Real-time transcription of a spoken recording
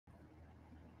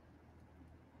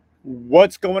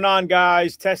What's going on,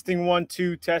 guys? Testing 1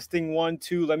 2, testing 1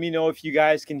 2. Let me know if you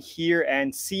guys can hear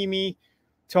and see me.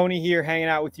 Tony here, hanging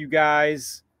out with you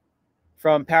guys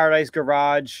from Paradise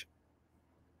Garage,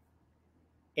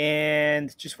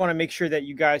 and just want to make sure that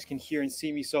you guys can hear and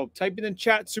see me. So type in the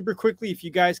chat super quickly if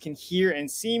you guys can hear and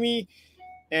see me,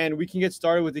 and we can get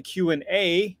started with the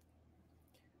Q&A.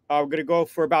 We're going to go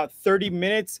for about 30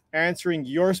 minutes answering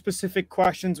your specific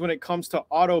questions when it comes to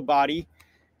auto body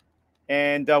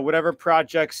and whatever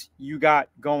projects you got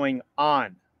going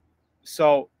on.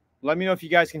 So let me know if you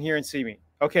guys can hear and see me.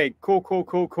 Okay,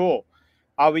 cool.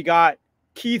 We got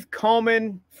Keith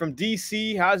Coleman from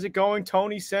DC. How's it going?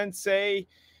 Tony Sensei.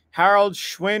 Harold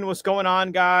Schwinn, what's going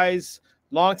on, guys?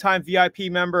 Longtime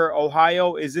VIP member,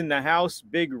 Ohio is in the house.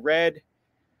 Big Red.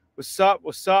 What's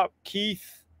up,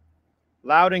 Keith?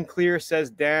 Loud and clear, says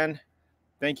Dan.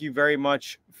 Thank you very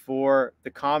much for the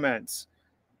comments.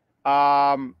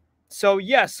 So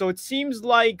it seems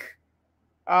like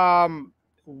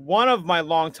one of my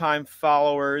longtime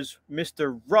followers,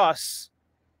 Mr. Russ,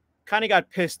 kind of got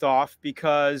pissed off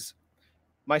because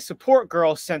my support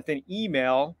girl sent an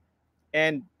email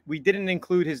and we didn't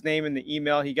include his name in the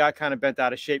email. He got kind of bent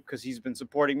out of shape because he's been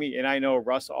supporting me, and I know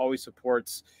Russ always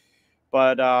supports.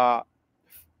 But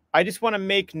I just want to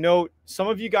make note, some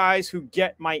of you guys who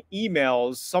get my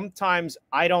emails, sometimes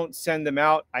I don't send them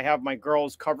out. I have my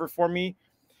girls cover for me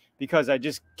because I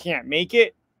just can't make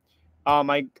it.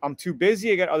 I'm too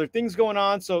busy. I got other things going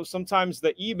on. So sometimes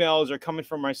the emails are coming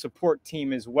from my support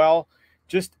team as well.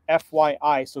 Just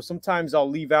FYI. So sometimes I'll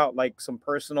leave out like some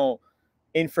personal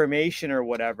information or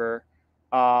whatever,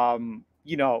 from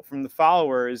the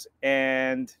followers.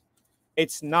 And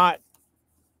it's not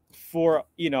for,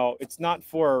 it's not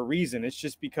for a reason. It's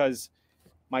just because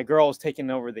my girl is taking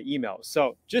over the emails.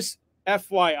 So just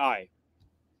FYI.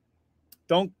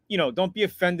 Don't be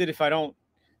offended if I don't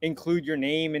include your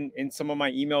name in some of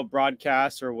my email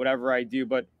broadcasts or whatever I do.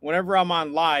 But whenever I'm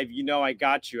on live, I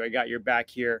got you. I got your back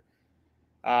here.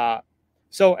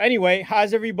 So anyway,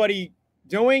 how's everybody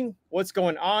doing? What's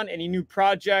going on? Any new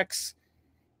projects?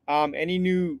 Any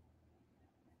new,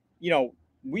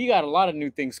 we got a lot of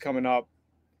new things coming up.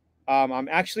 I'm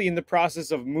actually in the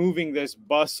process of moving this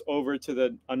bus over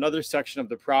to another section of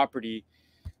the property,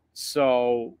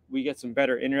 so we get some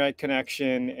better internet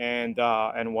connection and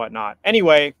whatnot.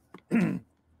 Anyway,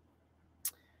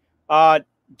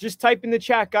 just type in the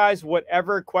chat, guys,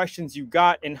 whatever questions you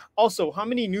got. And also, how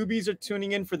many newbies are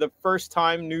tuning in for the first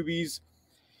time? Newbies,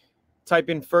 type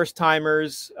in first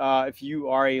timers. If you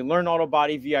are a Learn Auto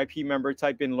Body VIP member,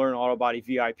 type in Learn Auto Body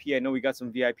VIP. I know we got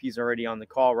some VIPs already on the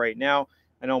call right now.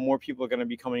 I know more people are going to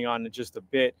be coming on in just a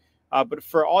bit. But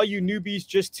for all you newbies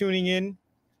just tuning in,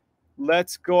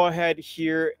 let's go ahead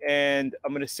here, and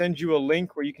I'm going to send you a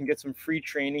link where you can get some free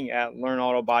training at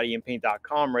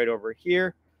learnautobodyandpaint.com right over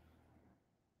here.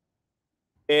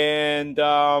 And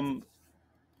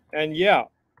yeah,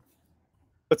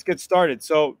 let's get started.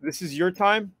 So this is your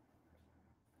time.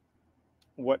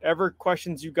 Whatever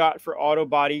questions you got for auto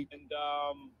body, and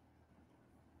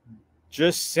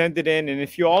just send it in. And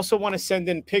if you also want to send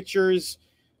in pictures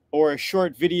or a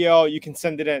short video, you can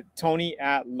send it at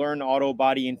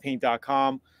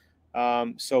tony@learnautobodyandpaint.com,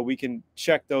 so we can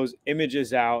check those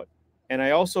images out. And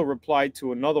I also replied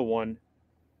to another one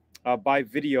by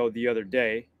video the other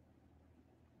day,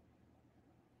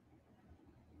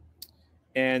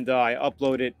 and I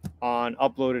uploaded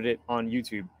it on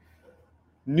YouTube.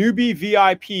 Newbie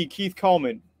VIP Keith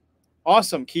Coleman.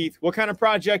 Awesome, Keith. What kind of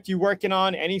project you working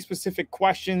on? Any specific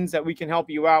questions that we can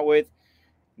help you out with?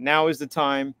 Now is the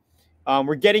time.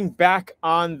 We're getting back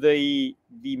on the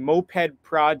moped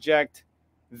project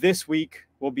this week.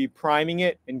 We'll be priming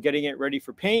it and getting it ready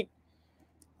for paint.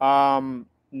 Now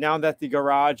that the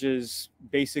garage is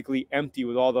basically empty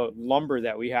with all the lumber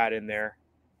that we had in there,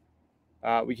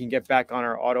 we can get back on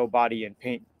our auto body and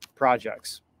paint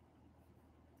projects.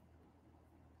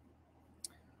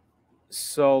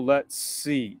 So let's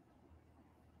see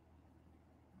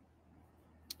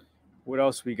what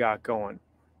else we got going.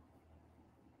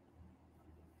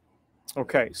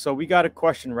 Okay, so we got a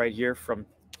question right here from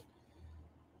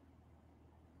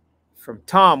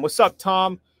Tom. What's up,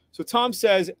 Tom? So Tom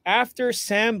says, after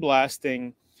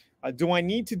sandblasting, do I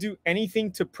need to do anything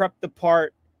to prep the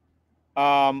part,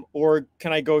 or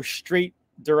can I go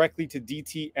directly to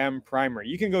DTM primer?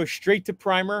 You can go straight to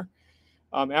primer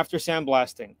after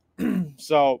sandblasting.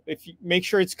 So if you make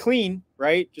sure it's clean,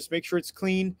 right? Just make sure it's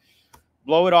clean,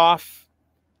 blow it off.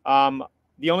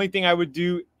 The only thing I would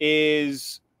do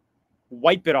is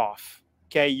wipe it off.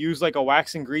 Okay, use like a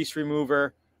wax and grease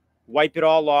remover, wipe it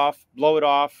all off, blow it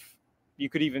off. You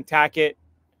could even tack it.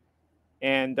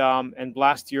 and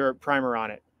blast your primer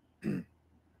on it.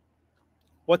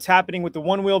 What's happening with the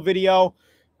one wheel video?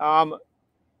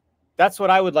 That's what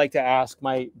I would like to ask.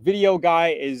 My video guy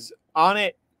is on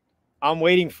it. I'm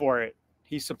waiting for it.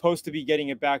 He's supposed to be getting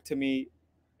it back to me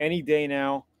any day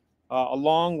now,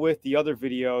 along with the other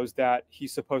videos that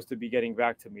he's supposed to be getting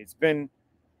back to me.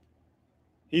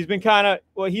 He's been kind of,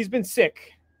 well, he's been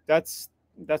sick. That's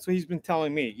what he's been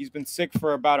telling me. He's been sick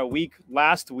for about a week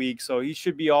last week, so he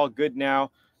should be all good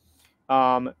now,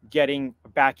 getting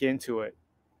back into it.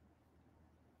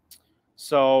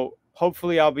 So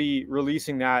hopefully I'll be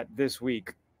releasing that this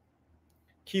week.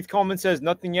 Keith Coleman says,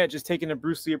 nothing yet, just taking a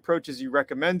Bruce Lee approach as you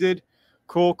recommended.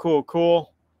 Cool, cool,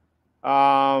 cool.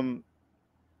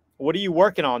 What are you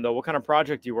working on, though? What kind of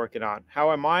project are you working on?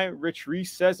 How am I? Rich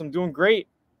Reese says, I'm doing great.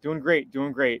 Doing great,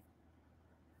 doing great.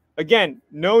 Again,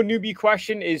 no newbie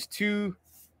question is too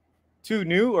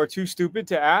new or too stupid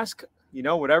to ask. You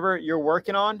know, whatever you're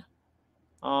working on,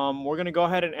 we're going to go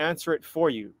ahead and answer it for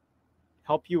you.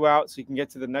 Help you out so you can get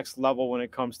to the next level when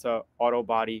it comes to auto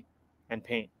body and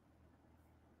paint.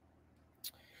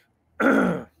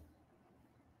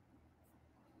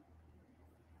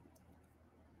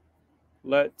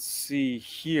 Let's see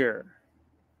here.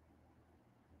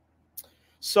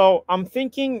 So I'm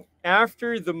thinking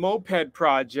after the moped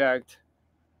project,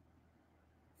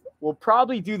 we'll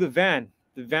probably do the van.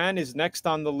 The van is next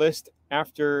on the list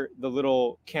after the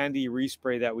little candy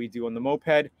respray that we do on the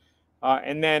moped.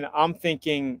 And then I'm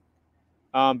thinking,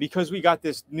 because we got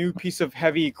this new piece of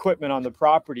heavy equipment on the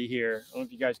property here, I don't know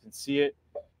if you guys can see it.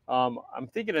 I'm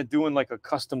thinking of doing like a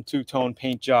custom two-tone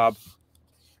paint job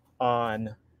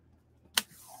on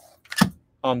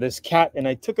this cat. And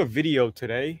I took a video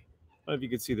today. I don't know if you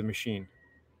can see the machine.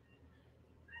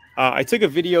 I took a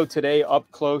video today up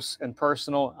close and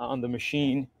personal on the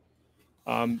machine,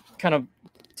 kind of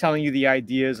telling you the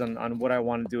ideas on what I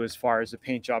want to do as far as a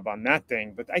paint job on that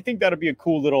thing. But I think that'll be a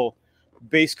cool little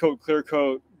base coat, clear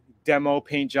coat demo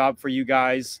paint job for you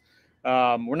guys.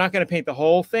 We're not going to paint the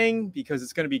whole thing because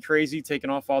it's going to be crazy taking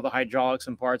off all the hydraulics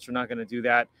and parts. We're not going to do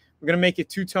that. We're going to make it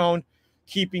two-tone,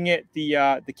 keeping it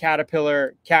the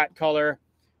Caterpillar cat color,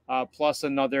 plus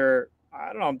another, I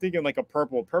don't know, I'm thinking like a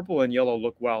purple. Purple and yellow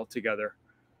look well together.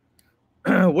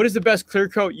 What is the best clear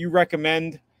coat you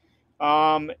recommend?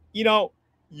 You know,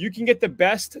 you can get the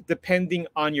best depending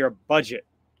on your budget.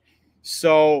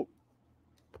 So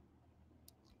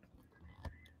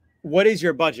what is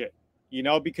your budget? You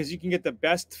know, because you can get the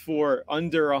best for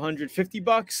under 150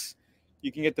 bucks.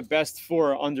 You can get the best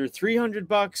for under 300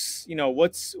 bucks. You know,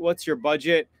 what's your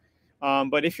budget?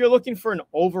 But if you're looking for an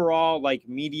overall like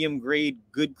medium grade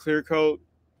good clear coat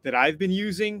that I've been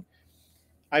using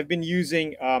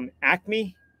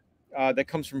Acme, that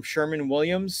comes from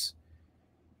Sherwin-Williams.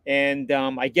 And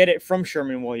I get it from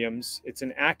Sherwin-Williams. It's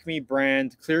an Acme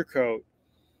brand clear coat.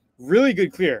 Really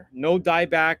good clear. No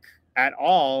dieback at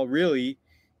all, really.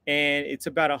 And it's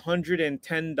about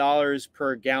 $110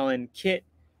 per gallon kit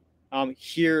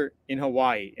here in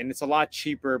Hawaii. And it's a lot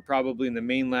cheaper probably in the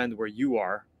mainland where you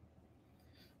are.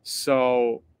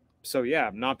 So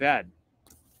yeah, not bad.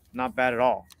 Not bad at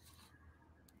all.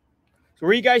 So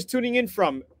where are you guys tuning in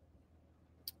from?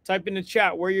 Type in the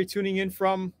chat where you're tuning in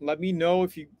from. Let me know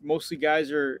if you mostly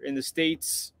guys are in the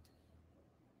States.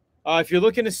 If you're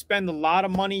looking to spend a lot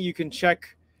of money, you can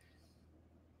check.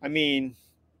 I mean,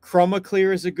 Chroma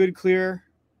Clear is a good clear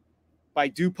by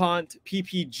DuPont.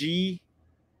 PPG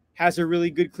has a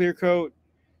really good clear coat.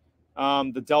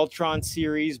 The Deltron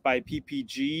series by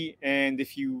PPG. And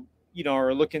if you know,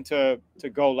 are looking to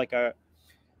go like a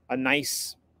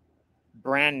nice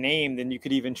brand name, then you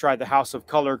could even try the House of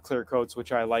Color clear coats,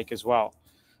 which I like as well.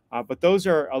 But those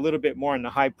are a little bit more in the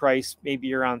high price,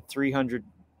 maybe around 300,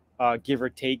 give or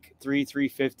take,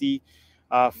 $350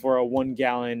 for a 1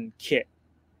 gallon kit.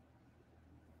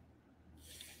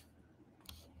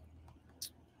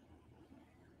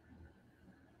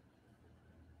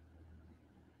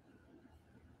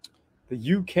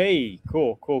 The UK,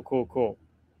 cool.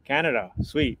 Canada,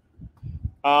 sweet.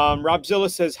 Rob Zilla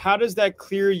says, how does that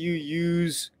clear you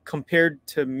use compared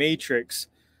to Matrix?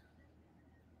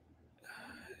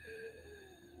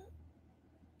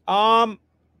 I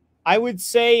would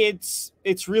say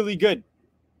it's really good.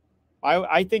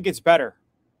 I think it's better.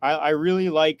 I really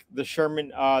like the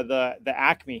the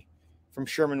Acme from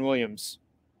Sherwin-Williams.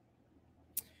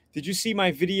 Did you see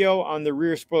my video on the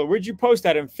rear spoiler? Where'd you post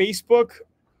that, in Facebook?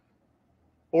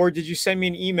 Or did you send me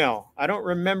an email? I don't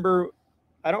remember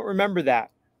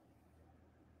that.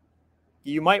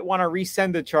 You might want to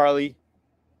resend it, Charlie.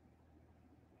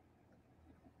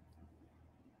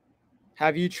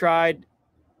 Have you tried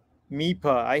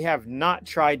MIPA. I have not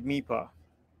tried MIPA.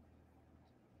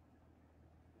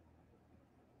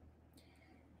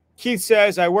 Keith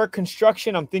says, I work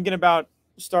construction. I'm thinking about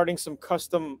starting some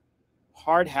custom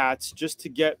hard hats just to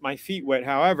get my feet wet.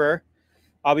 However,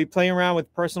 I'll be playing around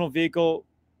with personal vehicle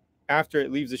after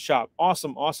it leaves the shop.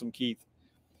 Awesome, awesome, Keith.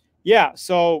 Yeah,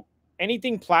 so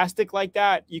anything plastic like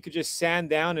that, you could just sand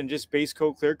down and just base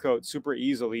coat, clear coat super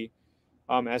easily.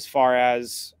 As far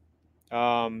as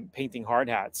painting hard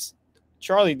hats.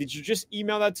 Charlie, did you just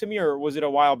email that to me or was it a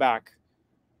while back?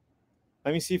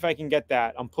 Let me see if I can get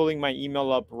that. I'm pulling my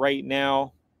email up right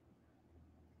now.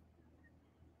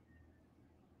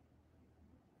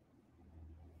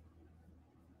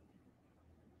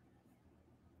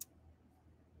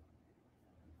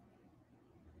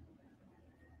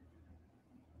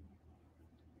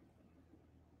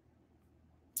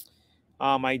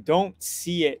 I don't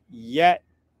see it yet.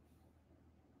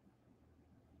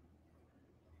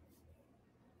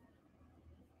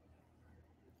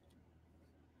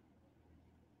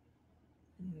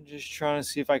 I'm just trying to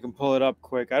see if I can pull it up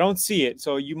quick. I don't see it.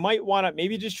 So you might want to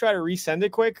maybe just try to resend it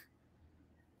quick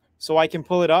so I can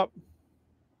pull it up.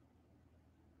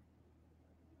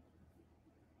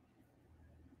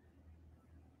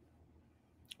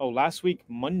 Oh, last week,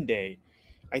 Monday.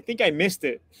 I think I missed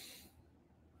it.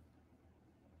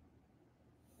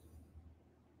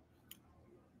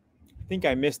 I think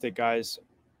I missed it, guys.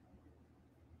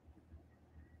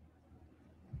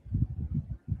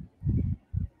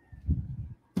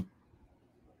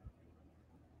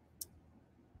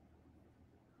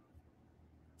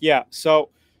 Yeah. So,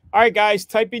 all right, guys,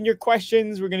 type in your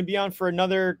questions. We're going to be on for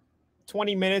another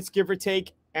 20 minutes, give or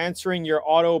take, answering your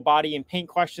auto, body, and paint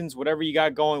questions, whatever you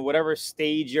got going, whatever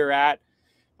stage you're at.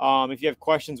 If you have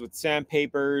questions with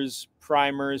sandpapers,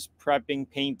 primers, prepping,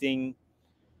 painting,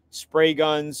 spray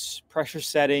guns, pressure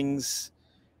settings,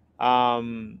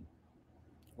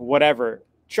 whatever.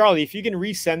 Charlie, if you can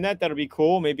resend that, that'll be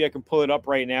cool. Maybe I can pull it up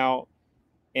right now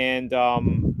and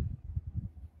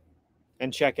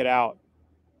check it out.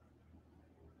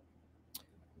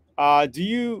 Do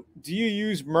you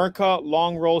use Mirka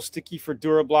long roll sticky for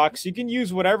Durablocks? You can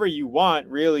use whatever you want,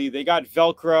 really. They got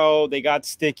Velcro, they got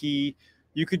sticky.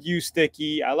 You could use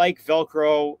sticky. I like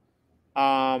Velcro.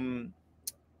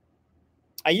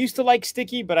 I used to like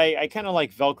sticky, but I kind of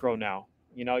like Velcro now.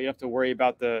 You know, you have to worry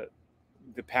about the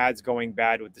pads going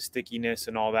bad with the stickiness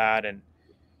and all that. And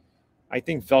I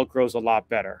think Velcro is a lot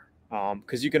better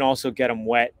because you can also get them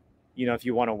wet. You know, if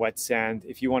you want to wet sand,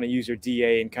 if you want to use your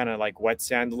DA and kind of like wet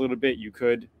sand a little bit, you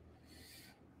could.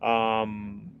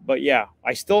 But yeah,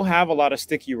 I still have a lot of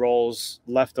sticky rolls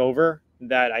left over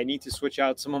that I need to switch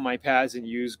out some of my pads and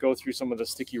go through some of the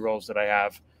sticky rolls that I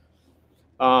have.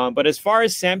 But as far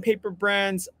as sandpaper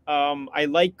brands, I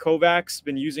like Kovacs.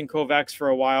 Been using Kovacs for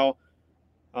a while.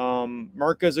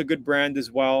 Mirka is a good brand as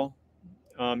well.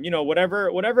 You know,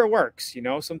 whatever works. You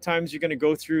know, sometimes you're going to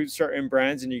go through certain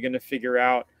brands and you're going to figure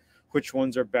out which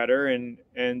ones are better, and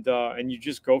you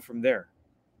just go from there.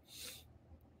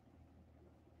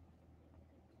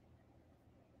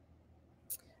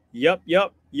 Yep.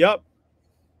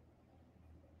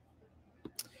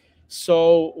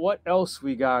 So what else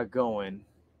we got going?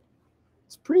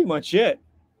 It's pretty much it.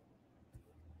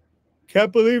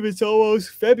 Can't believe it's almost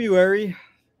February.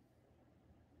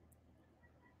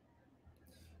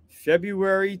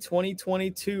 February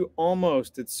 2022,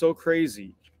 almost. It's so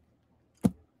crazy.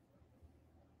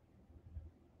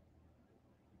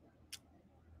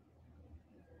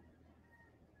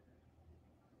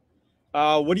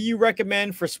 What do you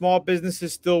recommend for small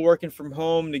businesses still working from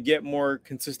home to get more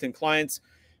consistent clients?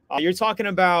 You're talking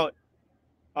about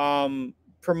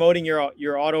promoting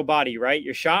your auto body, right?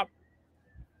 Your shop,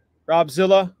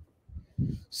 Robzilla.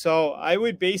 So I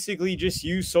would basically just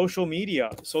use social media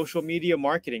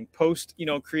marketing. Post, you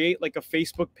know, create like a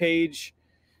Facebook page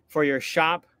for your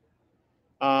shop,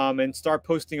 and start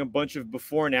posting a bunch of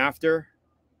before and after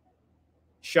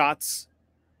shots.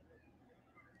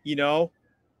 You know,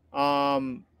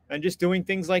 and just doing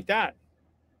things like that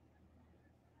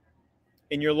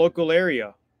in your local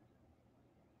area.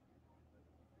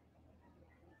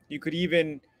 You could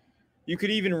even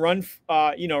run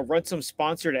run some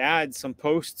sponsored ads, some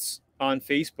posts on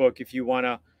Facebook if you want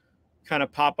to kind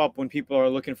of pop up when people are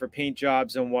looking for paint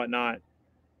jobs and whatnot.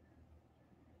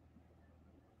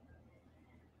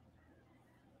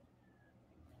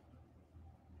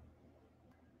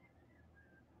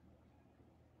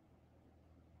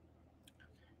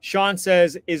 Sean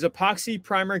says, is epoxy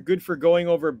primer good for going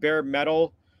over bare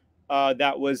metal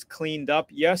that was cleaned up?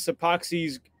 Yes,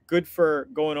 epoxy's good for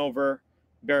going over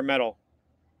bare metal.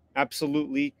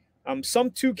 Absolutely.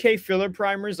 Some 2K filler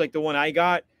primers, like the one I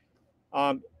got,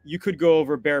 you could go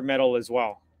over bare metal as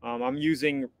well. I'm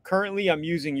using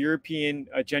European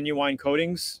genuine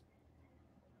coatings,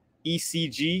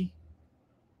 ECG,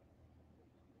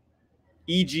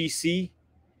 EGC,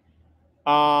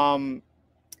 and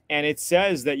it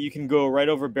says that you can go right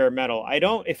over bare metal.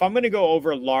 If I'm going to go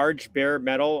over large bare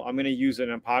metal, I'm going to use an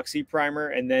epoxy primer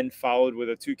and then followed with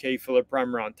a 2K filler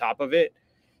primer on top of it.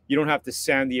 You don't have to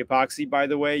sand the epoxy, by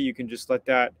the way. You can just let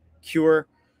that cure,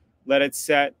 let it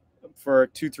set for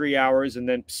 2-3 hours, and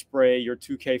then spray your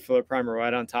 2K filler primer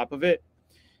right on top of it.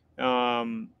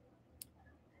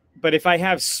 But if I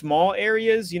have small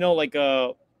areas, like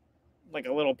a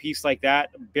little piece like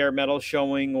that, bare metal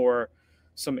showing, or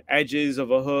some edges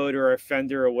of a hood or a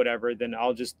fender or whatever, then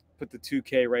I'll just put the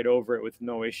 2K right over it with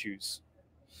no issues.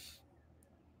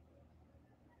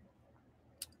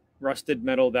 Rusted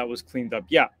metal that was cleaned up.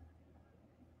 Yeah.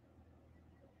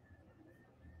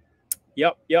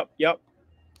 Yep.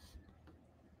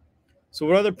 So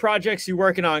what other projects you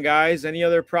working on, guys? Any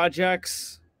other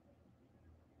projects?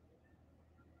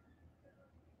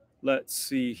 Let's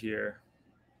see here.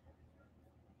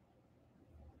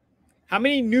 How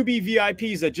many newbie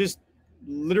VIPs that just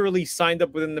literally signed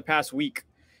up within the past week?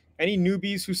 Any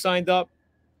newbies who signed up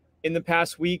in the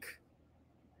past week?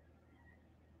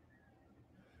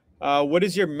 What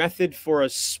is your method for a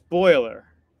spoiler?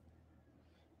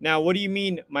 Now, what do you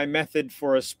mean my method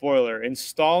for a spoiler?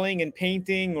 Installing and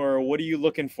painting, or what are you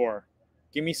looking for?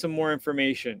 Give me some more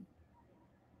information.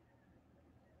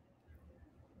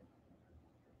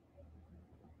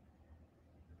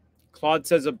 Claude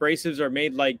says abrasives are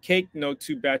made like cake. No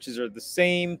two batches are the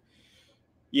same.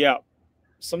 Yeah.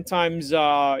 Sometimes you're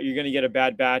going to get a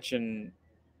bad batch and,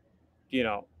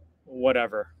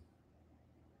 whatever.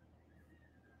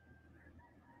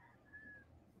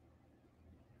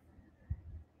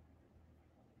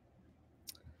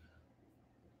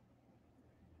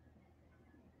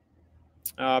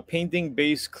 Painting,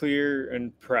 base, clear,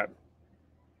 and prep.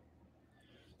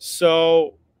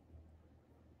 So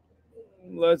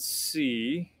let's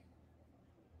see.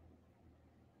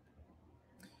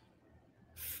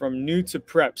 From new to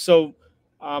prep. So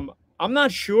I'm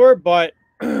not sure, but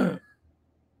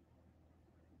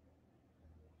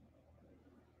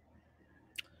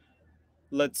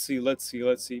let's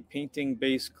see. Painting,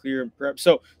 base, clear, and prep.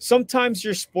 So sometimes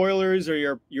your spoilers or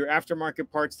your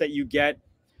aftermarket parts that you get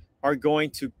are going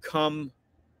to come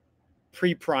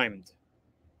pre-primed.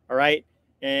 All right.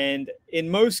 And in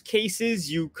most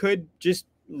cases, you could just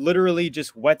literally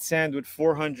just wet sand with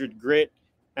 400 grit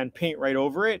and paint right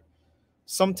over it.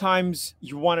 Sometimes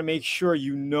you want to make sure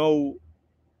you know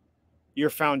your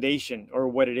foundation or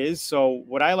what it is. So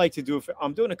what I like to do, if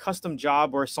I'm doing a custom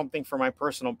job or something for my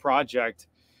personal project,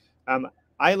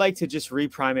 I like to just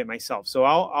reprime it myself. So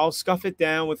I'll scuff it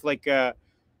down with like a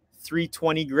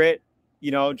 320 grit,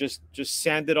 just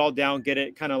sand it all down, get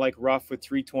it kind of like rough with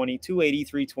 320, 280,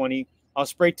 320. I'll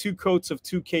spray 2 coats of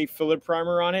 2K filler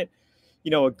primer on it.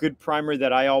 A good primer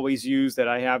that I always use, that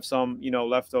I have some,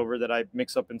 left over that I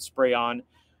mix up and spray on.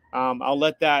 I'll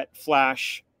let that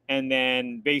flash and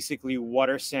then basically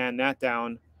water sand that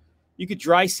down. You could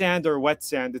dry sand or wet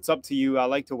sand. It's up to you. I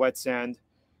like to wet sand.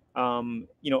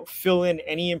 Fill in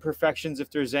any imperfections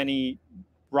if there's any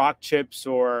rock chips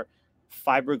or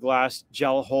fiberglass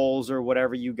gel holes or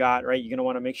whatever you got, right? You're going to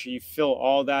want to make sure you fill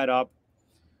all that up,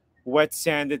 wet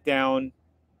sand it down,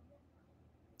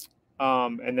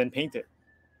 and then paint it.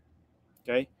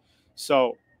 Okay.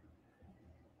 So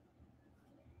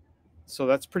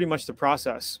that's pretty much the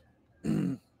process.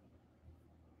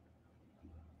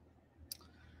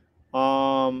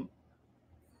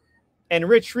 And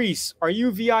Rich Reese, are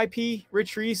you VIP,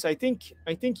 Rich Reese? I think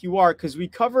you are, because we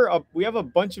have a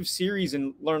bunch of series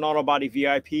in Learn Auto Body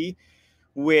VIP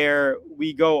where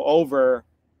we go over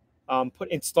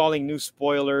installing new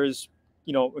spoilers,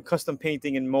 custom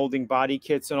painting and molding body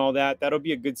kits and all that. That'll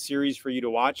be a good series for you to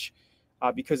watch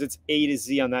because it's A to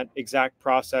Z on that exact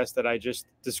process that I just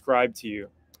described to you.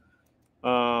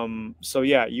 So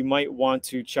yeah, you might want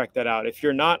to check that out. If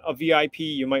you're not a VIP,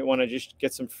 you might want to just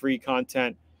get some free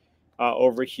content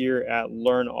over here at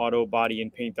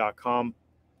learnautobodyandpaint.com.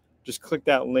 Just click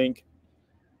that link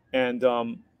and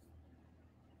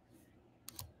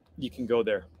you can go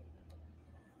there.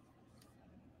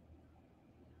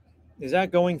 Is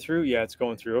that going through? Yeah, it's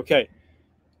going through. Okay.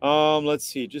 Let's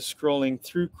see. Just scrolling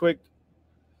through quick.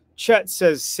 Chet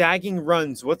says sagging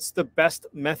runs. What's the best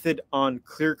method on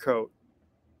ClearCoat?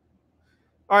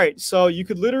 All right, so you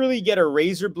could literally get a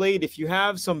razor blade. If you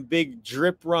have some big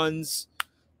drip runs,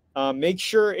 make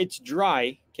sure it's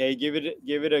dry. Okay, give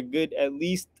it a good at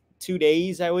least 2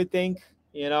 days, I would think.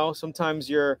 You know, sometimes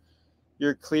your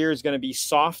clear is going to be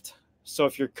soft. So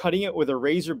if you're cutting it with a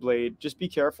razor blade, just be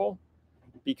careful,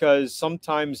 because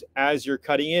sometimes as you're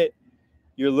cutting it,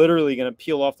 you're literally going to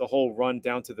peel off the whole run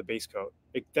down to the base coat.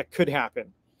 That could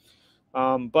happen.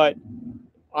 But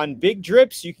on big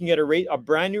drips, you can get a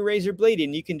brand new razor blade,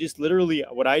 and you can just literally,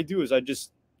 what I do is I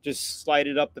just slide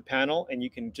it up the panel, and you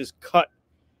can just cut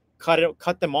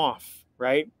them off,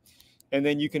 right? And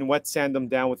then you can wet sand them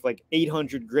down with like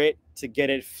 800 grit to get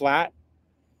it flat.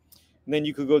 And then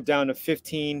you could go down to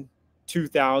 15,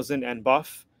 2000 and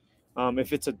buff.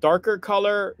 If it's a darker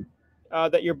color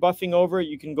that you're buffing over,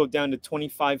 you can go down to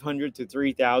 2500 to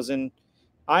 3000.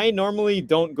 I normally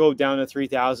don't go down to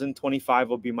 3000. 25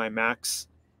 will be my max,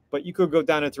 but you could go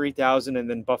down to 3000 and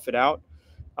then buff it out.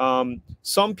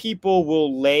 Some people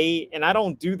will lay, and I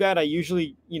don't do that. I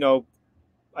usually,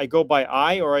 I go by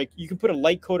eye, or you can put a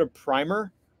light coat of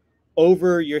primer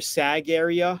over your sag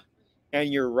area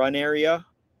and your run area.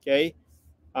 Okay.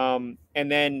 And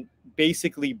then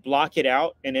basically block it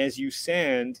out. And as you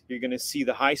sand, you're going to see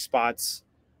the high spots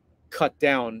cut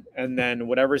down. And then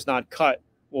whatever's not cut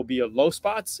will be a low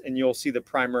spots, and you'll see the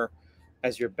primer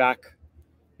as your back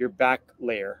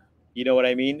layer. You know what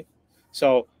I mean?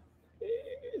 So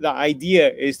the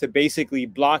idea is to basically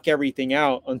block everything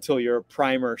out until your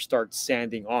primer starts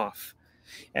sanding off.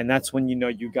 And that's when you know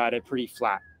you got it pretty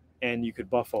flat and you could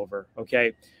buff over.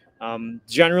 Okay.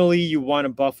 Generally, you want to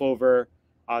buff over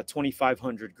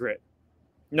 2500 grit.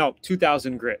 No,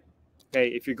 2000 grit. Okay.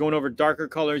 If you're going over darker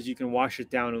colors, you can wash it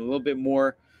down a little bit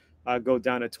more. Go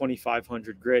down to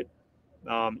 2500 grit,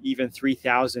 even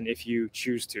 3000 if you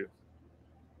choose to.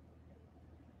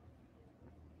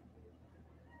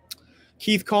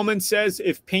 Keith Coleman says,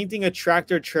 if painting a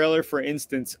tractor trailer, for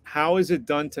instance, how is it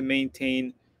done to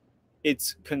maintain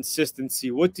its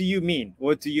consistency? What do you mean?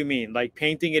 What do you mean? Like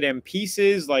painting it in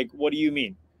pieces? Like, what do you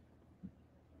mean?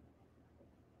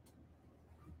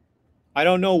 I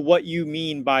don't know what you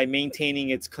mean by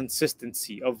maintaining its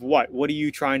consistency of what? What are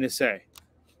you trying to say?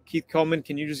 Keith Coleman,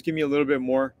 can you just give me a little bit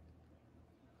more?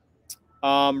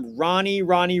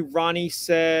 Ronnie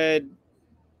said,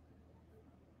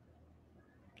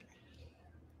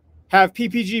 have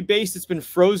PPG base that's been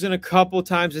frozen a couple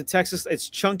times in Texas. It's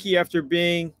chunky after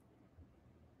being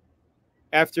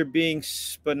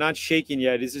but not shaken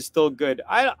yet. Is it still good?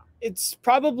 It's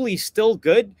probably still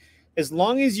good as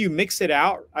long as you mix it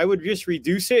out. I would just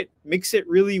reduce it, mix it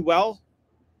really well,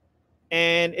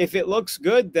 and if it looks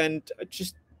good, then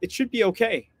it should be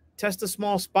okay. Test a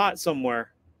small spot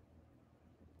somewhere.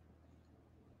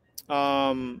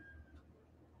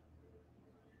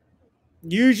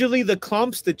 Usually the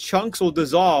clumps, the chunks will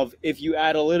dissolve if you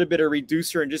add a little bit of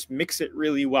reducer and just mix it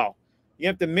really well. You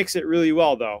have to mix it really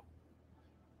well, though.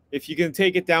 If you can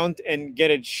take it down and get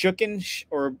it shooken,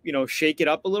 or shake it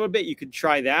up a little bit, you could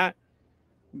try that.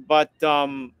 But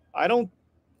I don't.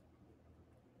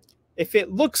 If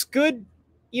it looks good,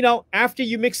 after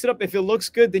you mix it up, if it looks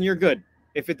good, then you're good.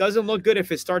 If it doesn't look good,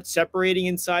 if it starts separating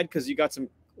inside because you got some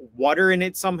water in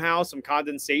it somehow, some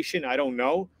condensation, I don't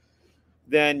know,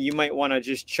 then you might want to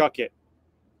just chuck it.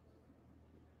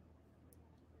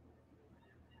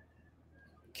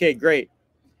 Okay, great.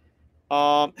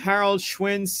 Harold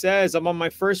Schwinn says, I'm on my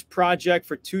first project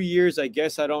for 2 years. I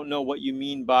guess I don't know what you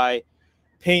mean by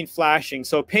paint flashing.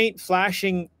 So paint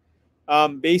flashing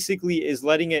basically is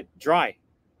letting it dry.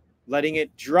 Letting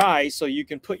it dry so you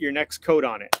can put your next coat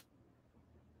on it.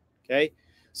 Okay?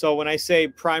 So when I say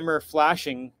primer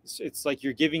flashing, it's like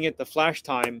you're giving it the flash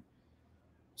time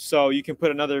so you can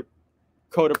put another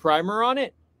coat of primer on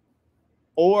it,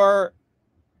 or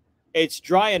it's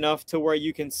dry enough to where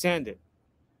you can sand it.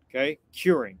 Okay,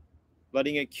 curing,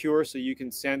 letting it cure so you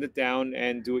can sand it down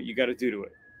and do what you got to do to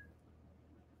it.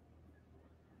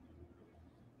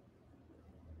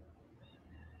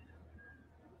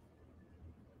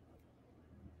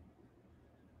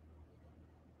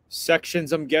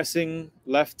 Sections, I'm guessing,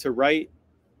 left to right.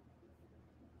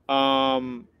 Yeah,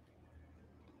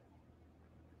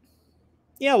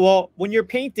 well, when you're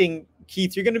painting,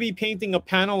 Keith, you're going to be painting a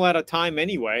panel at a time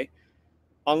anyway,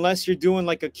 unless you're doing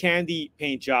like a candy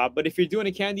paint job. But if you're doing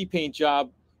a candy paint job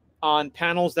on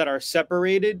panels that are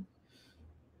separated,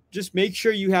 just make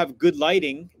sure you have good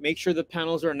lighting. Make sure the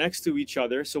panels are next to each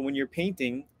other. So when you're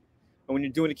painting and when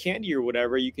you're doing a candy or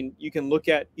whatever, you can look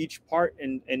at each part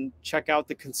and check out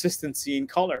the consistency in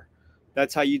color.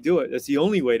 That's how you do it. That's the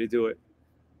only way to do it.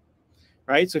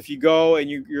 Right? So if you go and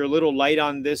you're a little light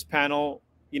on this panel,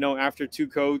 after 2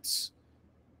 coats,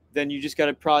 then you just got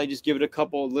to probably just give it a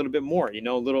little bit more,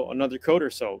 another coat or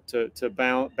so to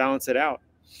balance it out.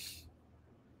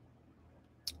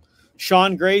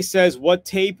 Sean Gray says, what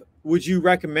tape would you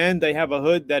recommend? I have a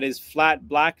hood that is flat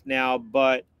black now,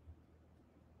 but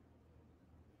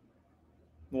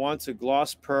wants a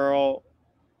gloss pearl.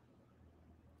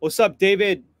 What's up,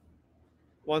 David?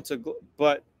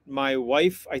 But my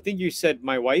wife, I think you said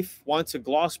my wife wants a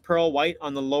gloss pearl white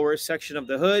on the lower section of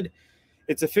the hood.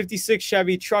 It's a 56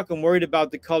 Chevy truck. I'm worried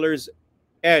about the color's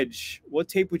edge. What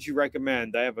tape would you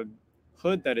recommend? I have a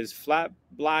hood that is flat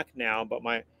black now, but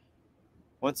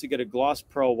wants to get a gloss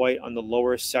pearl white on the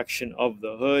lower section of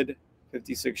the hood.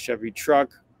 56 Chevy truck.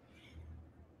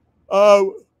 Are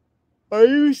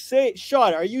you saying,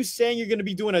 Sean, are you saying you're going to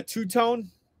be doing a two-tone?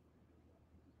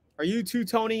 Are you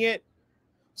two-toning it?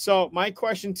 So my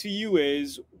question to you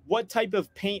is, what type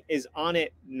of paint is on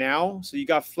it now? So you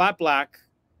got flat black,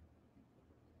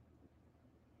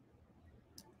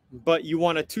 but you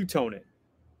want to two-tone it.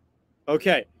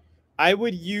 Okay. I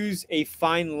would use a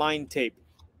fine line tape.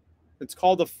 It's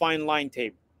called a fine line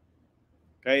tape.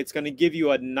 Okay. It's going to give you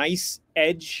a nice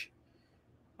edge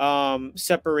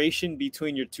separation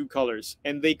between your two colors.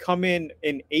 And they come in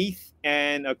an 1/8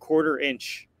 and a 1/4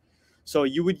 inch. So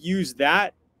you would use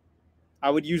that.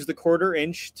 I would use the 1/4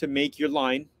 inch to make your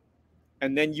line.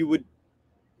 And then you would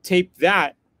tape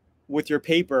that with your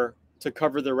paper to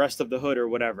cover the rest of the hood or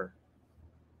whatever.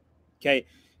 Okay.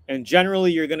 And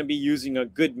generally, you're going to be using a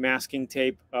good masking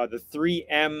tape. The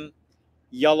 3M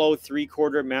yellow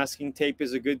 3/4 masking tape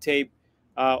is a good tape,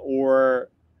 or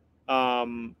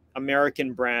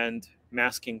American brand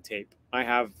masking tape. I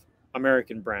have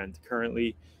American brand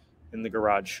currently in the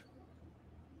garage.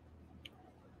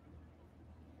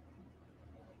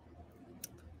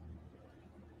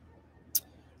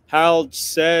 Harold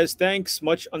says, thanks,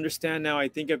 much understand now. I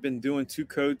think I've been doing 2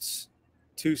 coats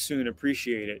too soon.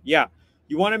 Appreciate it. Yeah,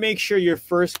 you want to make sure your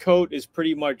first coat is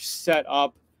pretty much set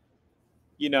up,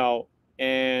 you know,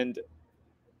 and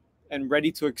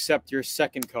ready to accept your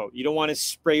second coat. You don't want to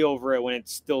spray over it when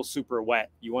it's still super wet.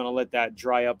 You want to let that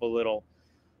dry up a little,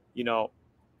 you know,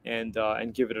 and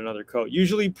give it another coat.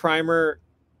 Usually primer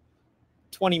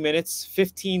 20 minutes,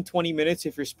 15, 20 minutes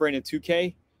if you're spraying a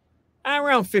 2K.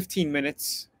 Around 15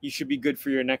 minutes, you should be good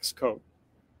for your next coat.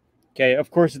 Okay,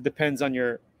 of course, it depends on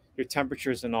your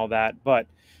temperatures and all that, but,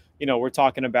 you know, we're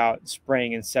talking about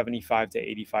spraying in 75 to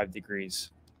 85 degrees.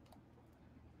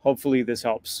 Hopefully this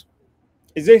helps.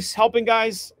 Is this helping,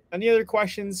 guys? Any other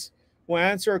questions? We'll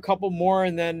answer a couple more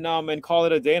and then and call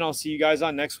it a day, and I'll see you guys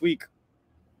on next week.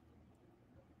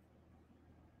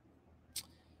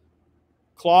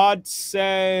 Claude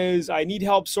says, I need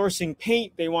help sourcing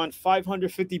paint. They want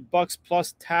 $550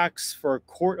 plus tax for a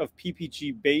quart of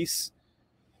PPG base.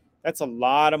 That's a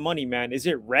lot of money, man. Is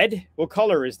it red? What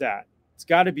color is that? It's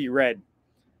got to be red.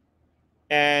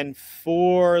 And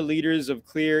 4 liters of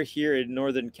clear here in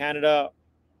Northern Canada.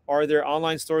 Are there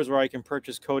online stores where I can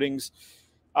purchase coatings?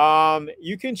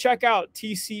 You can check out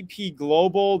TCP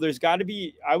Global. There's got to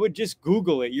be, I would just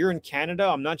Google it. You're in Canada.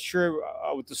 I'm not sure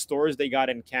what the stores they got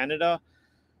in Canada.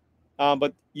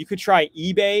 But you could try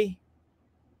eBay.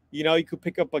 You know, you could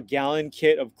pick up a gallon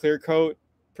kit of ClearCoat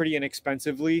pretty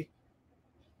inexpensively.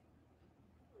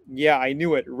 Yeah, I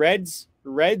knew it. Reds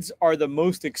are the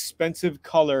most expensive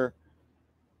color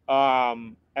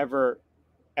ever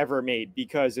made,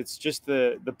 because it's just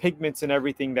the pigments and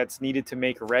everything that's needed to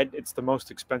make red. It's the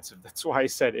most expensive. That's why I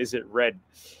said, is it red?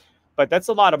 But that's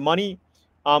a lot of money.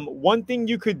 One thing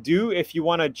you could do if you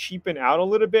want to cheapen out a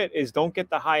little bit is don't get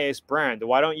the highest brand.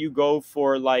 Why don't you go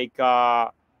for like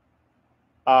an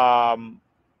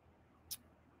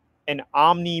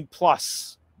Omni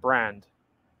Plus brand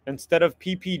instead of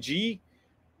PPG?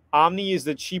 Omni is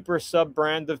the cheaper sub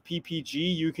brand of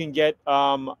PPG. You can get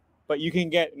but you can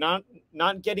get not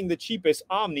getting the cheapest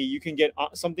Omni. You can get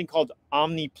something called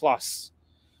Omni Plus,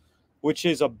 which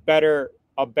is a better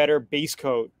base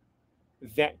coat.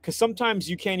 That, because sometimes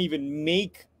you can't even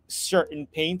make certain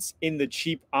paints in the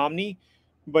cheap Omni,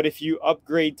 but if you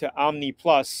upgrade to Omni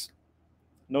Plus,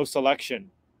 no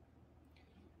selection.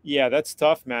 Yeah, that's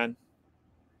tough, man.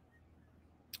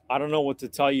 I don't know what to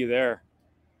tell you there.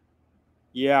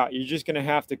 Yeah, you're just gonna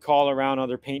have to call around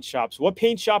other paint shops. What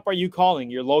paint shop are you calling?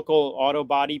 Your local auto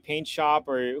body paint shop,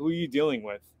 or who are you dealing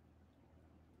with?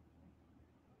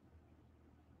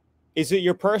 Is it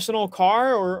your personal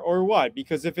car or what?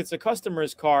 Because if it's a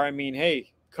customer's car, I mean,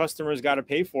 hey, customers got to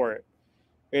pay for it.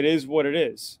 It is what it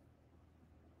is.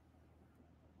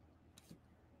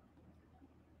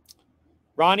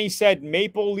 Ronnie said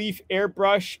Maple Leaf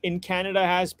Airbrush in Canada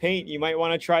has paint. You might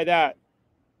want to try that.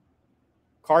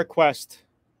 CarQuest.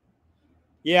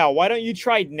 Yeah, why don't you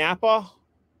try Napa?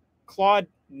 Claude,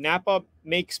 Napa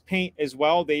makes paint as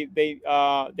well. They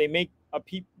make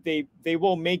they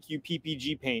will make you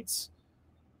PPG paints.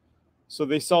 So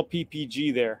they sell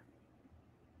PPG there.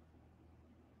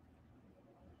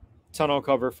 Tonneau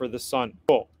cover for the sun.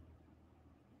 Cool.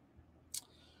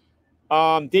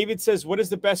 David says, what is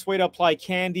the best way to apply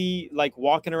candy, like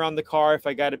walking around the car if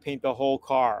I got to paint the whole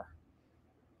car?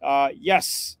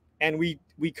 Yes, and we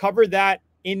covered that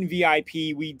in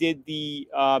VIP. We did the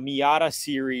Miata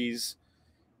series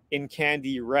in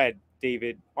candy red,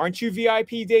 David. Aren't you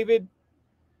VIP, David?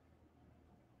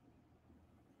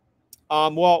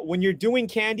 Well, when you're doing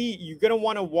candy, you're going to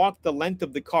want to walk the length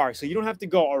of the car. So you don't have to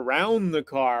go around the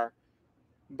car.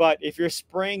 But if you're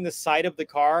spraying the side of the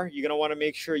car, you're going to want to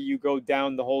make sure you go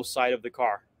down the whole side of the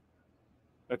car.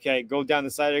 Okay, go down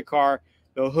the side of the car.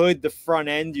 The hood, the front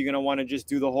end, you're going to want to just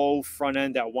do the whole front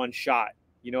end at one shot.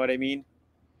 You know what I mean?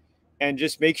 And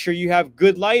just make sure you have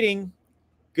good lighting.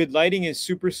 Good lighting is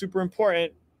super, super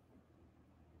important.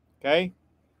 Okay?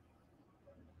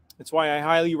 That's why I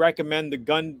highly recommend the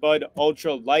Gun Bud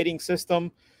Ultra lighting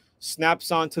system. Snaps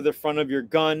onto the front of your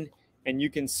gun, and you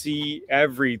can see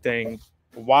everything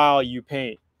while you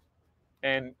paint.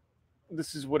 And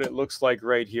this is what it looks like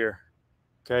right here.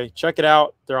 Okay, check it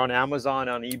out. They're on Amazon,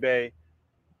 on eBay.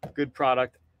 Good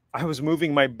product. I was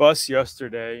moving my bus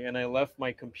yesterday, and I left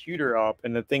my computer up,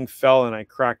 and the thing fell, and I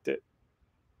cracked it.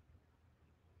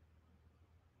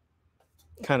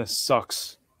 Kind of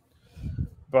sucks.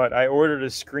 But I ordered a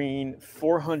screen,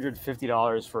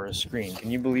 $450 for a screen.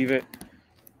 Can you believe it?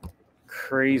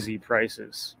 Crazy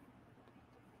prices.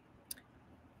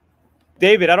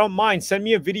 David, I don't mind. Send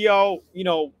me a video, you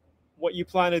know, what you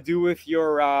plan to do with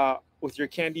your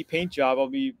candy paint job. I'll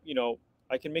be, you know,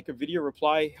 I can make a video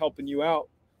reply helping you out.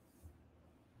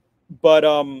 But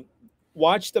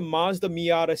watch the Mazda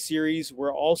Miata series.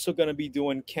 We're also going to be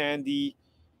doing candy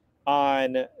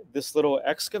on this little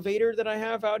excavator that I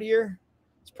have out here.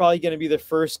 It's probably going to be the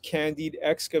first candied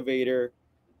excavator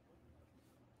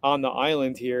on the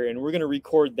island here, and we're going to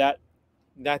record that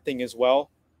thing as well.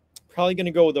 Probably going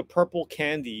to go with a purple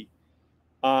candy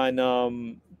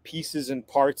on pieces and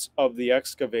parts of the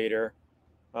excavator.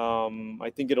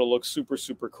 I think it'll look super,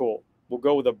 super cool. We'll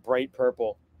go with a bright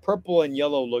purple. Purple and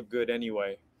yellow look good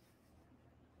anyway.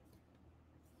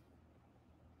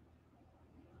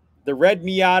 The red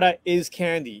Miata is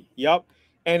candy. Yep.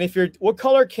 And if you're, what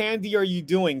color candy are you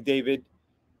doing, David?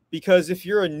 Because if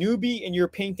you're a newbie and you're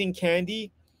painting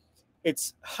candy,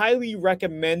 it's highly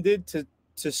recommended to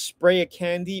spray a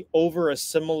candy over a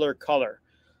similar color.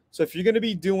 So if you're going to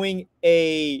be doing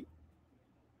a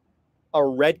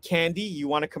red candy, you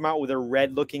want to come out with a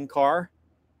red looking car,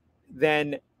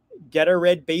 then get a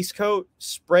red base coat,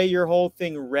 spray your whole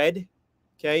thing red,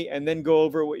 okay, and then go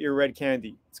over with your red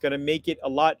candy. It's going to make it a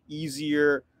lot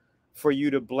easier for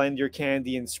you to blend your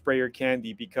candy and spray your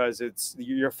candy because it's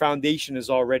your foundation is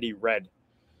already red.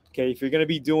 Okay, if you're going to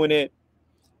be doing it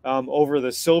over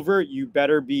the silver, you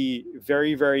better be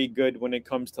very, very good when it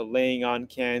comes to laying on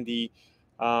candy.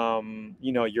 You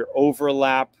know, your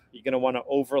overlap, you're going to want to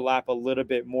overlap a little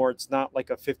bit more. It's not like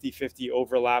a 50-50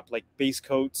 overlap like base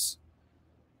coats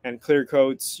and clear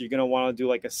coats. You're going to want to do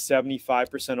like a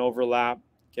 75% overlap,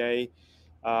 okay?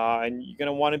 And you're going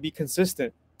to want to be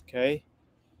consistent, okay?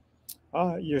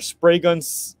 Your spray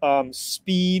gun's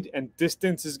speed and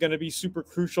distance is going to be super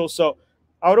crucial. So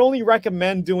I would only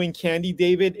recommend doing candy,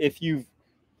 David, if you've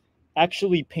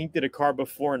actually painted a car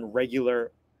before in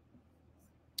regular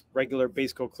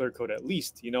base coat, clear coat, at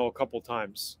least, you know, a couple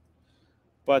times.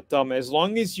 But as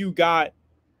long as you got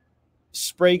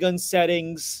spray gun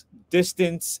settings,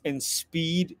 distance, and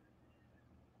speed,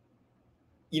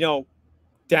 you know,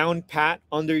 down pat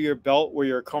under your belt where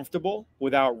you're comfortable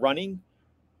without running,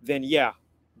 then yeah,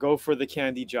 go for the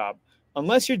candy job.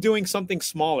 Unless you're doing something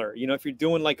smaller, you know, if you're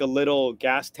doing like a little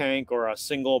gas tank or a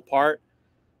single part,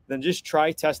 then just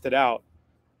test it out.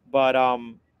 But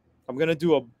I'm gonna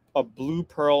do a blue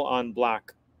pearl on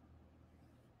black.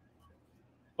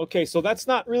 Okay, so that's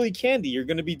not really candy. You're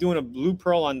gonna be doing a blue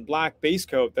pearl on black base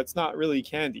coat. That's not really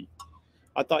candy.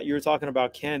 I thought you were talking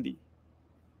about candy.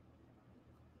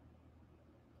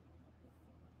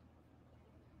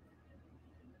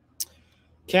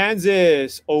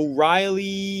 Kansas,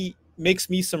 O'Reilly, mix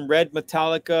me some red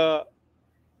Metallica,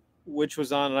 which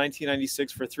was on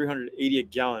 1996 for $380 a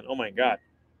gallon. Oh my God.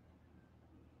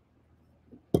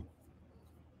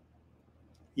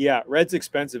 Yeah, red's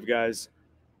expensive, guys.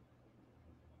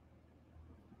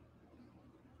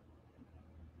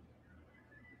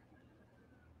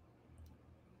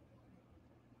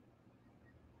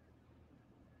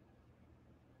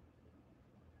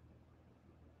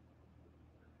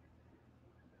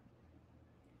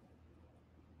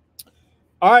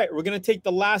 All right, we're going to take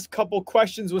the last couple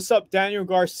questions. What's up, Daniel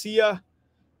Garcia?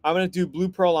 I'm going to do blue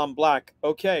pearl on black.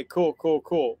 Okay, cool, cool,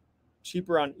 cool.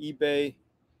 Cheaper on eBay.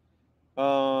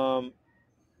 The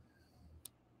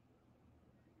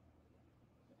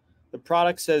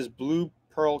product says blue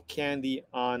pearl candy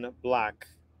on black.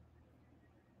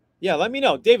 Yeah, let me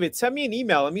know. David, send me an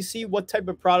email. Let me see what type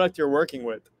of product you're working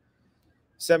with.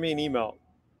 Send me an email.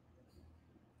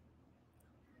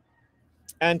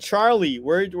 And Charlie,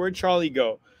 where'd Charlie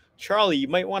go? Charlie, you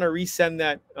might want to resend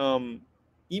that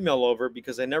email over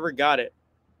because I never got it.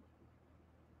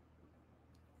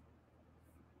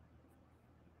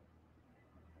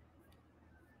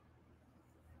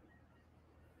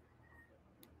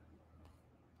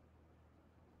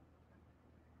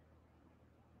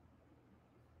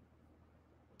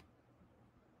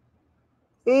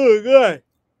 Oh, good.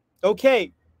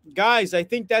 Okay, guys, I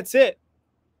think that's it.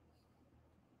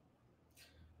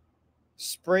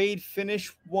 Sprayed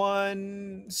finish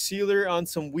one sealer on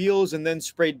some wheels and then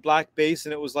sprayed black base,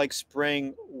 and it was like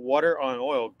spraying water on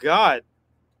oil. God,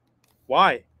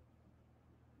 why?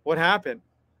 What happened?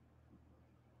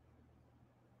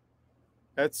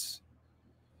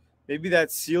 Maybe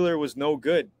that sealer was no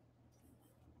good.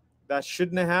 That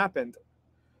shouldn't have happened.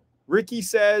 Ricky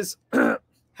says,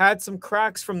 had some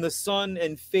cracks from the sun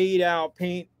and fade out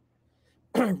paint.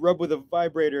 Rub with a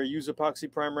vibrator, use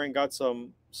epoxy primer, and got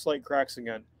some slight cracks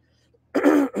again.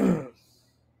 All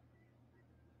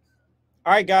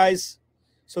right, guys.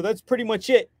 So that's pretty much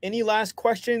it. Any last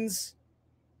questions?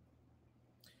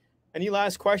 Any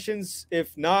last questions?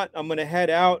 If not, I'm going to head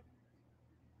out.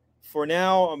 For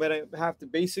now, I'm going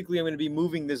to be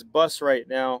moving this bus right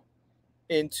now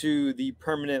into the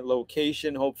permanent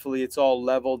location. Hopefully it's all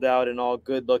leveled out and all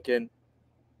good looking.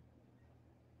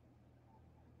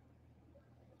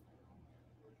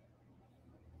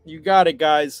 You got it,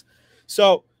 guys.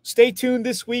 So stay tuned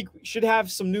this week. We should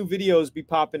have some new videos be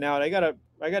popping out. I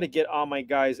gotta get on my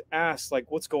guy's ass, like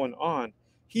what's going on.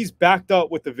 He's backed up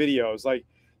with the videos. Like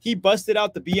he busted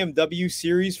out the BMW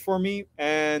series for me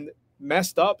and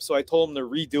messed up, so I told him to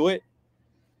redo it.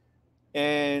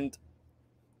 And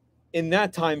in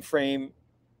that time frame,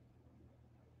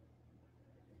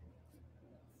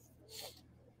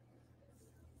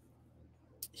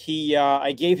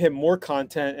 I gave him more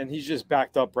content, and he's just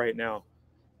backed up right now.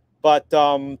 But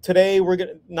today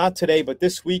but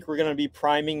this week we're gonna be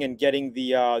priming and getting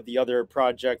the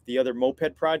other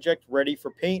moped project ready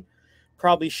for paint.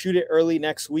 Probably shoot it early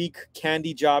next week.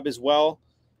 Candy job as well.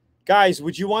 Guys,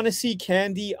 would you want to see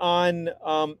candy on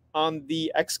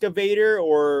the excavator,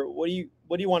 or what do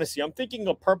you want to see? I'm thinking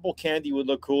a purple candy would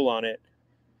look cool on it,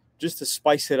 just to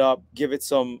spice it up, give it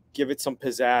some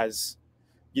pizzazz.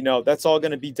 You know, that's all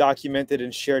going to be documented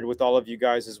and shared with all of you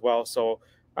guys as well. So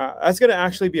that's going to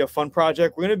actually be a fun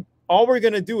project. All we're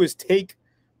going to do is take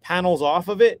panels off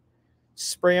of it,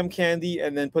 spray them candy,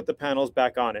 and then put the panels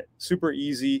back on it. Super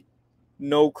easy,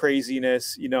 no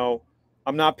craziness. You know,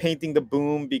 I'm not painting the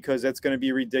boom because that's going to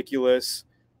be ridiculous.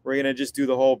 We're going to just do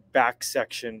the whole back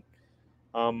section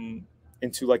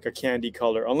into like a candy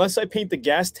color. Unless I paint the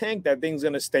gas tank, that thing's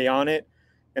going to stay on it,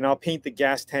 and I'll paint the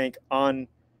gas tank on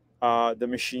the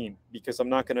machine because I'm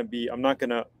not going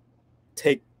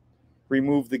to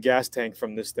remove the gas tank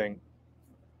from this thing.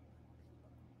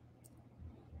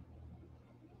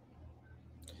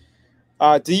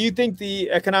 Do you think the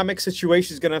economic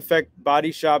situation is going to affect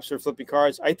body shops or flipping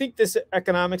cars? I think this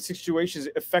economic situation is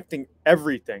affecting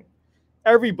everything.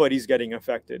 Everybody's getting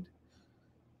affected.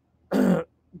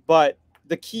 But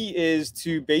the key is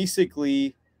to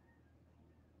basically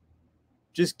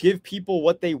just give people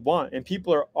what they want. And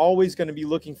people are always going to be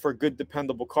looking for good,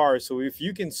 dependable cars. So if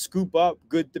you can scoop up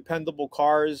good, dependable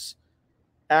cars,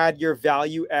 add your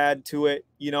value add to it,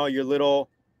 you know, your little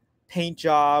paint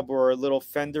job or a little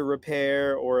fender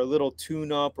repair or a little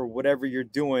tune up or whatever you're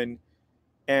doing,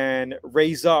 and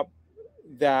raise up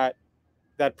that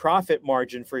profit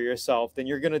margin for yourself, then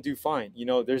you're going to do fine. You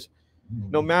know, there's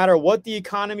no matter what the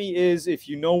economy is, if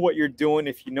you know what you're doing,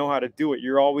 if you know how to do it,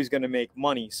 you're always going to make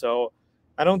money. So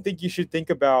I don't think you should think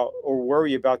about or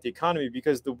worry about the economy,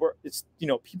 because it's, you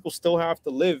know, people still have to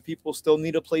live. People still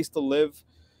need a place to live.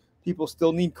 People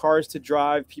still need cars to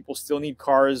drive. People still need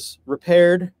cars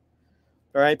repaired.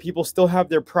 All right. People still have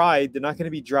their pride. They're not going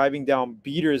to be driving down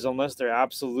beaters unless they're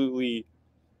absolutely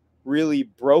really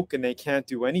broke and they can't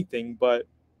do anything. But,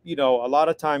 you know, a lot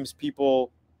of times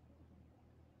people,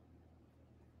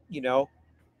 you know,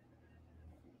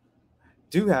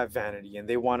 do have vanity and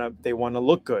they want to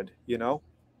look good, you know.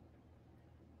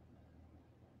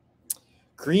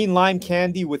 Green lime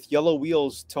candy with yellow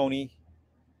wheels, Tony.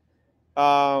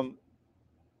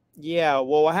 Yeah,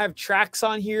 well, I have tracks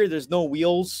on here. There's no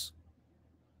wheels.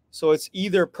 So it's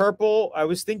either purple. I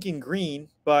was thinking green,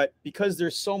 but because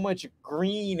there's so much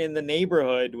green in the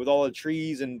neighborhood with all the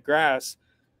trees and grass,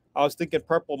 I was thinking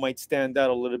purple might stand out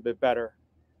a little bit better.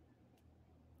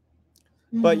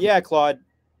 But yeah, Claude,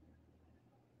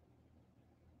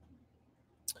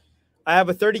 I have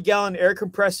a 30-gallon air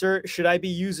compressor. Should I be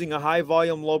using a high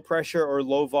volume, low pressure or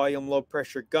low volume, low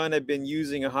pressure gun? I've been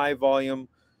using a high volume,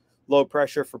 low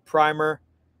pressure for primer.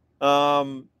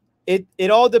 It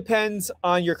all depends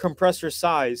on your compressor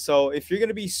size. So if you're going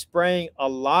to be spraying a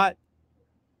lot,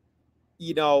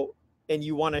 you know, and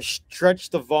you want to stretch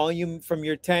the volume from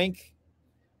your tank,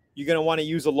 you're going to want to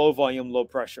use a low volume, low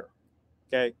pressure.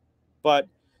 Okay. But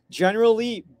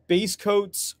generally, base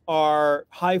coats are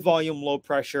high volume, low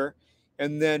pressure.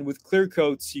 And then with clear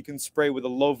coats, you can spray with a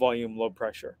low volume, low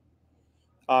pressure.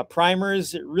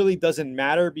 Primers, it really doesn't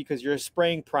matter because you're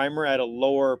spraying primer at a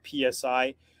lower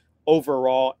PSI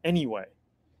overall anyway.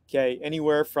 Okay.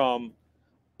 Anywhere from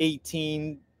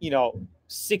 18,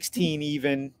 16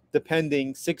 even,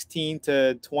 depending, 16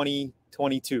 to 20,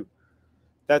 22.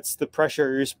 That's the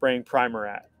pressure you're spraying primer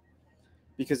at.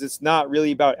 Because it's not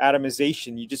really about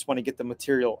atomization. You just want to get the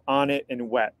material on it and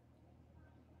wet.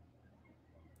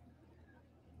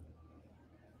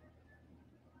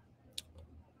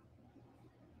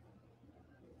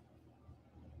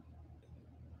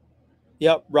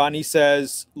 Yep, Ronnie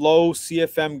says low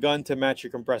CFM gun to match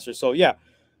your compressor. So yeah,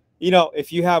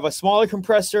 if you have a smaller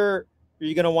compressor,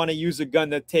 you're going to want to use a gun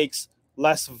that takes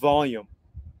less volume.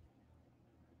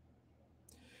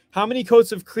 How many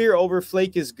coats of clear over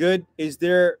flake is good? Is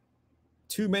there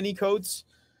too many coats?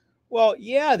 Well,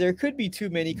 yeah, there could be too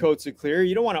many coats of clear.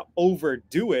 You don't want to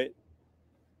overdo it.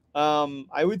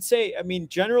 I would say,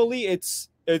 generally it's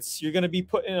you're going to be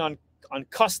putting on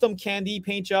custom candy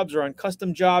paint jobs or on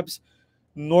custom jobs.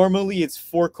 Normally it's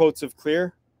 4 coats of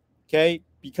clear, okay?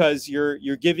 Because you're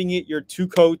giving it your 2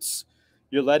 coats,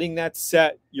 you're letting that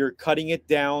set, you're cutting it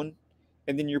down,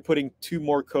 and then you're putting 2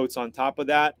 more coats on top of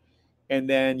that, and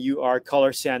then you are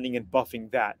color sanding and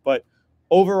buffing that. But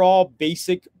overall,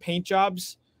 basic paint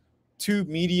jobs, 2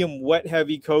 medium wet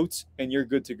heavy coats, and you're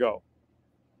good to go.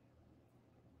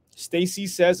 Stacy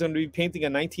says I'm going to be painting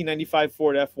a 1995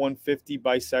 Ford F-150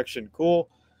 bisection. Cool.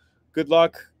 Good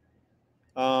luck.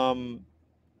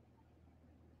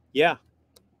 Yeah.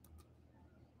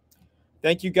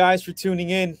 Thank you guys for tuning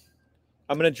in.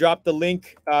 I'm going to drop the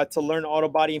link to learn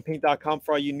autobodyandpaint.com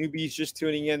for all you newbies just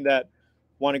tuning in that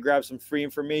want to grab some free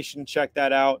information. Check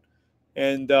that out.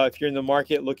 And if you're in the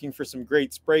market looking for some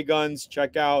great spray guns,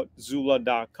 check out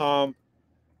Zula.com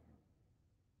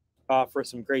for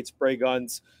some great spray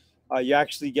guns. You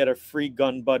actually get a free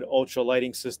Gun Bud Ultra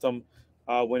lighting system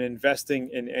when investing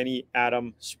in any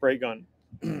Atom spray gun.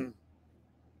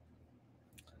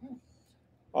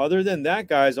 Other than that,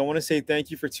 guys, I want to say thank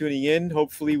you for tuning in.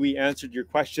 Hopefully we answered your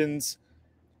questions.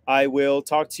 I will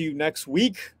talk to you next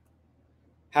week.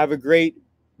 Have a great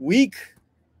week.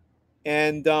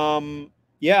 And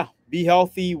yeah, be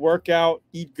healthy, work out,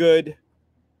 eat good.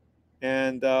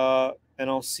 And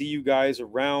I'll see you guys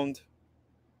around.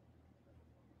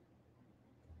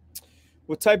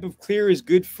 What type of clear is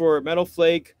good for metal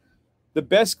flake? The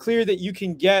best clear that you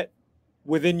can get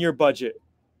within your budget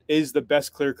is the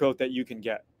best clear coat that you can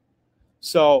get.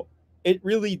 So it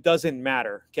really doesn't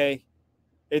matter, okay?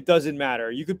 It doesn't matter.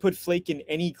 You could put flake in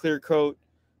any clear coat,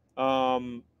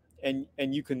 and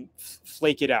you can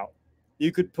flake it out.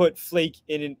 You could put flake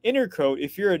in an inner coat.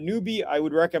 If you're a newbie, I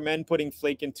would recommend putting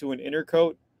flake into an inner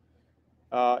coat.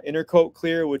 Inner coat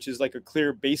clear, which is like a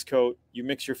clear base coat. You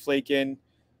mix your flake in,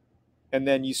 and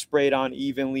then you spray it on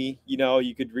evenly.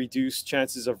 You could reduce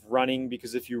chances of running,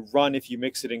 because if you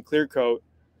mix it in clear coat,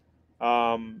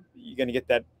 you're going to get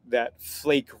that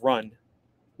flake run,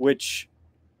 which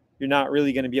you're not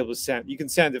really going to be able to sand. You can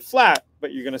sand it flat,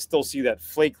 but you're going to still see that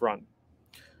flake run.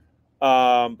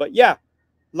 But yeah,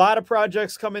 a lot of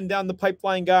projects coming down the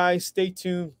pipeline, guys. Stay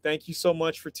tuned. Thank you so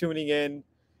much for tuning in.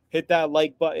 Hit that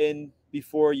like button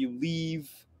before you leave.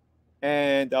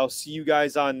 And I'll see you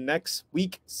guys on next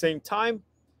week, same time,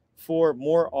 for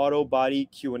more auto body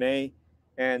Q&A.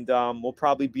 And we'll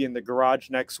probably be in the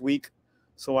garage next week,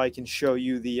 so I can show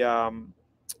you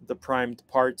the primed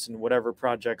parts and whatever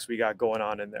projects we got going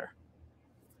on in there.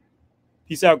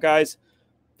 Peace out, guys.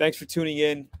 Thanks for tuning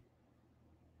in.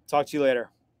 Talk to you later.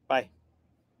 Bye.